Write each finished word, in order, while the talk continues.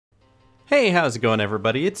Hey, how's it going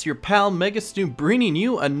everybody? It's your pal Mega Snoop bringing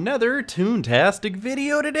you another Toontastic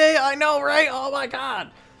video today. I know, right? Oh my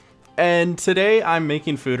god! And today I'm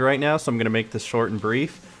making food right now, so I'm going to make this short and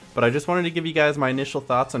brief. But I just wanted to give you guys my initial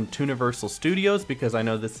thoughts on Tooniversal Studios because I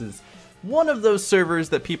know this is one of those servers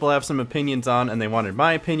that people have some opinions on and they wanted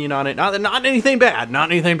my opinion on it. Not anything bad,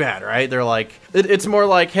 right? They're like, it's more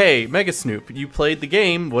like, hey, Mega Snoop, you played the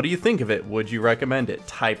game, what do you think of it? Would you recommend it?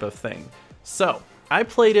 Type of thing. So, I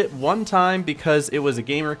played it one time because it was a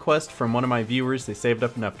game request from one of my viewers. They saved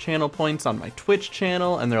up enough channel points on my Twitch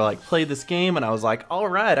channel and they're like, play this game, and I was like,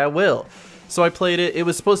 alright, I will. So I played it. It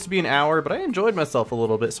was supposed to be an hour, but I enjoyed myself a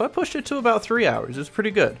little bit, so I pushed it to about 3 hours. It was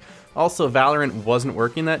pretty good. Also, Valorant wasn't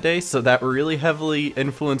working that day, so that really heavily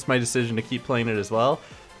influenced my decision to keep playing it as well.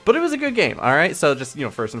 But it was a good game, alright? So just,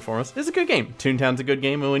 first and foremost, it's a good game. Toontown's a good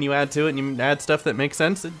game, and when you add to it and you add stuff that makes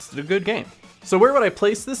sense, it's a good game. So where would I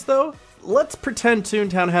place this, though? Let's pretend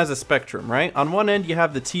Toontown has a spectrum, right? On one end, you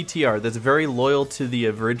have the TTR that's very loyal to the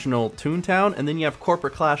original Toontown, and then you have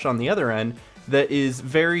Corporate Clash on the other end that is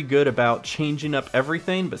very good about changing up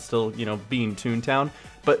everything, but still, being Toontown,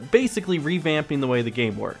 but basically revamping the way the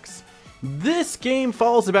game works. This game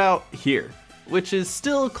falls about here, which is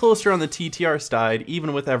still closer on the TTR side,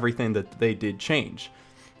 even with everything that they did change.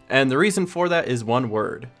 And the reason for that is one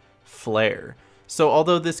word: flair. So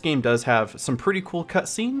although this game does have some pretty cool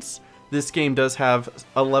cutscenes, this game does have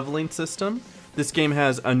a leveling system, this game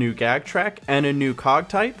has a new gag track and a new cog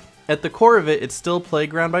type. At the core of it, it's still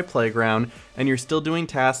playground by playground, and you're still doing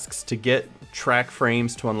tasks to get track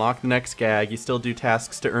frames to unlock the next gag. You still do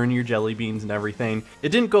tasks to earn your jelly beans and everything. It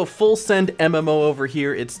didn't go full send MMO over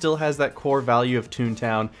here. It still has that core value of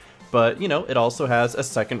Toontown, but it also has a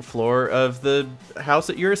second floor of the house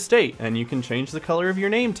at your estate, and you can change the color of your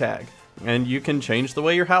name tag. And you can change the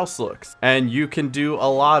way your house looks. And you can do a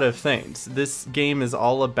lot of things. This game is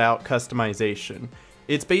all about customization.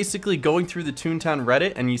 It's basically going through the Toontown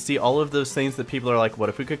Reddit and you see all of those things that people are like, what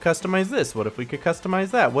if we could customize this? What if we could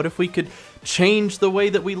customize that? What if we could change the way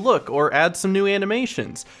that we look or add some new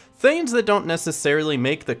animations? Things that don't necessarily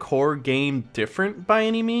make the core game different by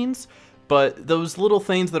any means, but those little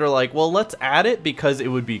things that are like, well, let's add it because it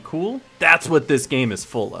would be cool. That's what this game is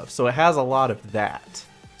full of. So it has a lot of that.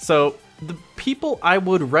 So the people I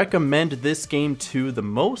would recommend this game to the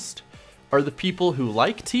most are the people who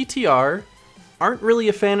like TTR, aren't really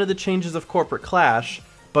a fan of the changes of Corporate Clash,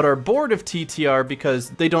 but are bored of TTR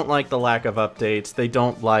because they don't like the lack of updates, they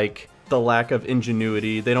don't like the lack of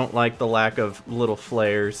ingenuity, they don't like the lack of little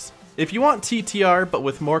flares. If you want TTR but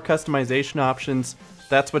with more customization options,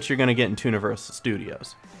 that's what you're going to get in Tooniversal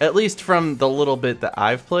Studios. At least from the little bit that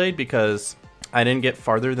I've played, because I didn't get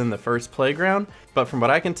farther than the first playground, but from what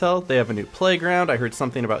I can tell, they have a new playground. I heard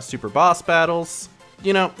something about super boss battles.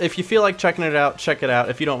 If you feel like checking it out, check it out.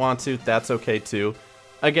 If you don't want to, that's okay too.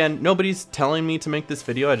 Again, nobody's telling me to make this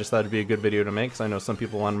video. I just thought it'd be a good video to make because I know some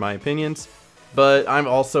people want my opinions. But I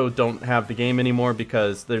also don't have the game anymore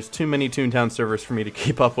because there's too many Toontown servers for me to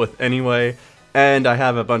keep up with anyway. And I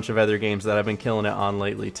have a bunch of other games that I've been killing it on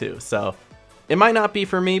lately too. So it might not be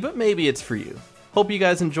for me, but maybe it's for you. Hope you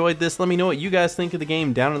guys enjoyed this. Let me know what you guys think of the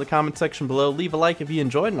game down in the comment section below. Leave a like if you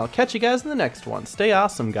enjoyed, and I'll catch you guys in the next one. Stay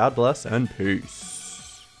awesome, God bless, and peace.